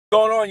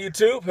Going on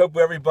YouTube? Hope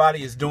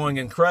everybody is doing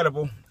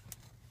incredible.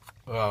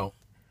 Well,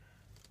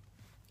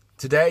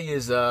 today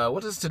is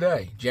what is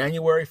today?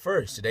 January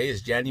 1st. Today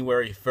is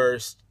January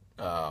 1st.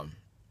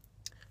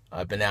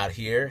 I've been out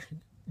here,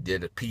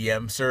 did a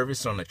PM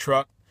service on the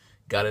truck,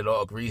 got it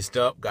all greased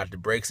up, got the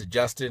brakes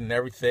adjusted and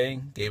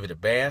everything, gave it a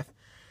bath.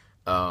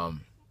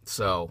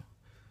 So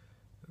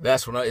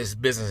that's when it's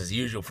business as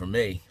usual for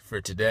me for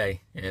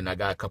today, and I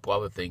got a couple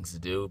other things to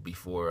do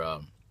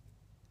before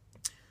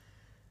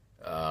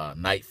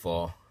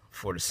nightfall,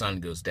 before the sun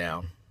goes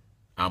down.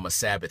 I'm a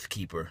Sabbath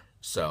keeper,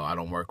 so I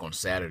don't work on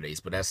Saturdays,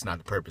 but that's not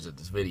the purpose of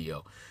this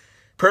video.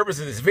 Purpose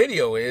of this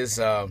video is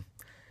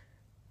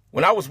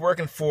when I was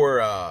working for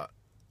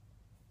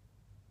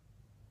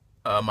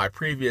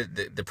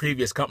the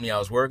previous company I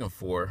was working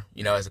for,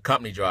 as a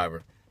company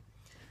driver,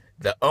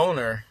 the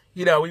owner,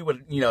 we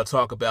would,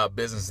 talk about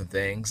business and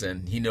things,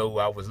 and he knew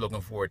I was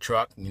looking for a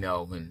truck, and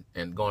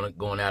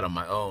going out on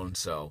my own.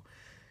 So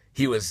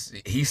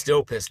he's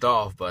still pissed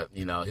off, but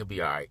he'll be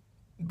all right.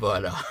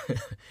 But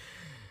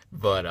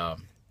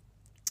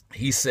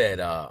he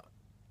said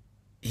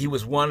he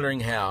was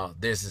wondering how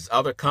there's this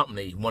other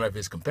company, one of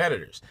his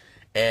competitors,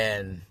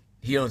 and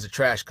he owns a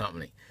trash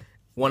company.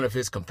 One of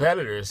his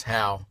competitors,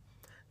 how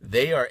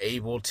they are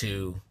able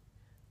to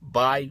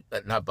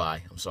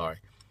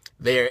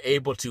they are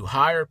able to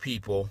hire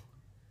people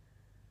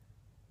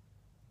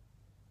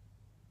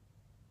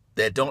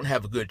that don't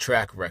have a good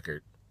track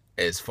record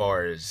as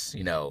far as,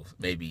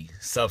 maybe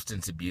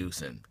substance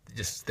abuse and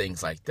just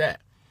things like that.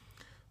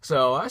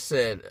 So I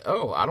said,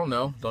 oh, I don't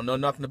know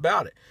nothing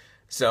about it.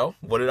 So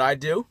what did I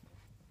do?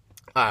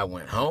 I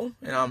went home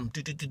and I'm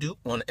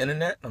on the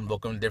internet. I'm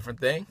looking at different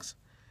things.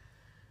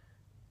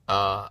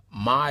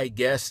 My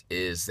guess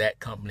is that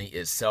company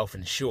is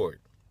self-insured.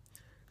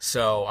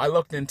 So I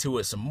looked into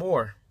it some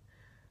more.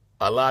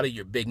 A lot of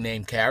your big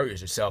name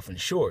carriers are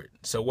self-insured.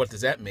 So what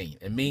does that mean?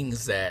 It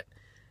means that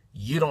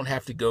you don't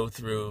have to go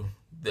through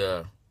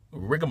the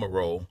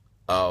rigmarole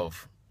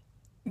of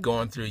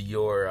going through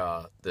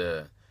your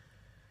the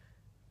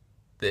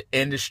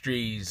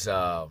industry's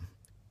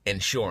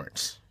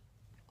insurance,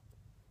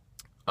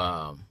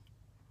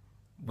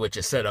 which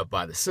is set up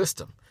by the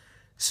system.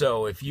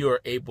 So if you're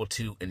able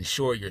to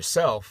insure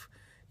yourself,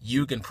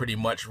 you can pretty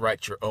much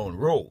write your own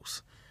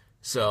rules.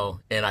 So,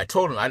 and I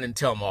told him, I didn't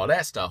tell him all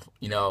that stuff,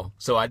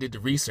 so I did the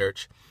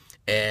research,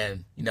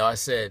 and, I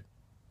said,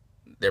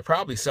 they're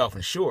probably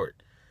self-insured.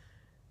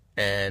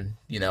 And,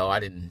 I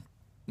didn't,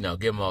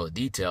 give him all the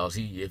details.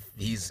 If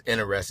he's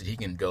interested, he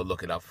can go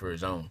look it up for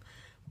his own.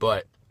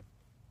 But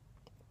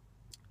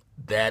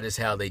that is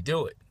how they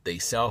do it. They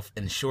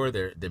self-insure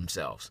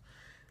themselves.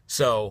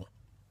 So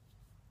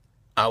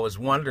I was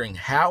wondering,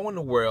 how in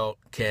the world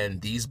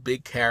can these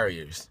big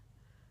carriers,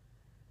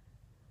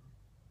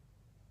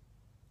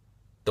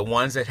 the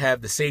ones that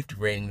have the safety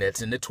rating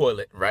that's in the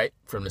toilet, right,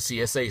 from the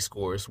CSA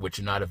scores, which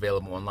are not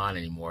available online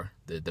anymore,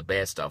 the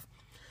bad stuff,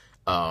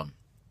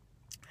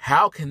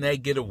 how can they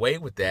get away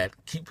with that,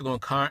 keep on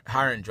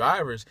hiring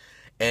drivers,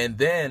 and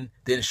then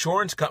the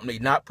insurance company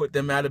not put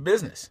them out of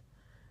business?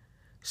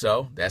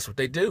 So that's what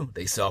they do.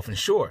 They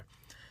self-insure.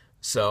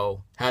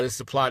 So how does this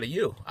apply to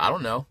you? I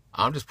don't know.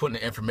 I'm just putting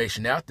the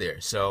information out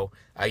there. So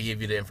I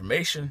give you the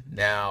information.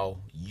 Now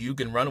you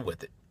can run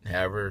with it,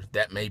 however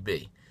that may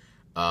be.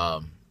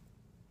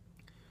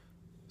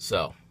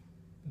 So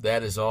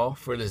that is all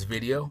for this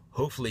video.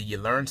 Hopefully you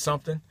learned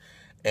something.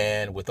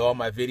 And with all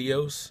my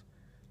videos,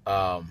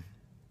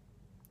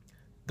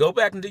 go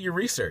back and do your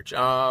research.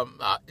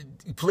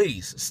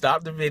 Please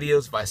stop the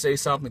videos. If I say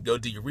something, go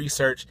do your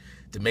research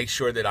to make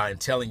sure that I am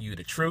telling you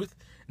the truth.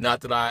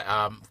 Not that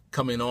I'm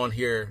coming on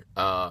here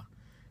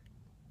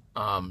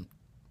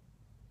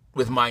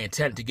with my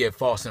intent to give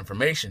false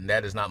information.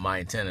 That is not my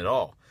intent at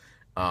all.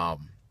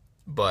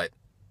 But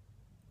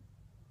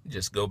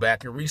just go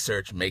back and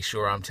research, make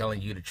sure I'm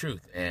telling you the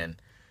truth.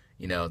 And,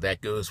 that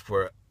goes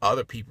for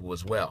other people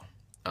as well.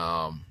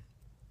 Hope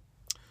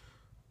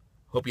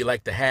you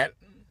like the hat.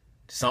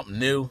 Something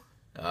new.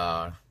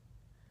 That's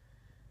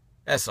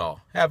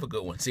all. Have a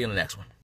good one. See you in the next one.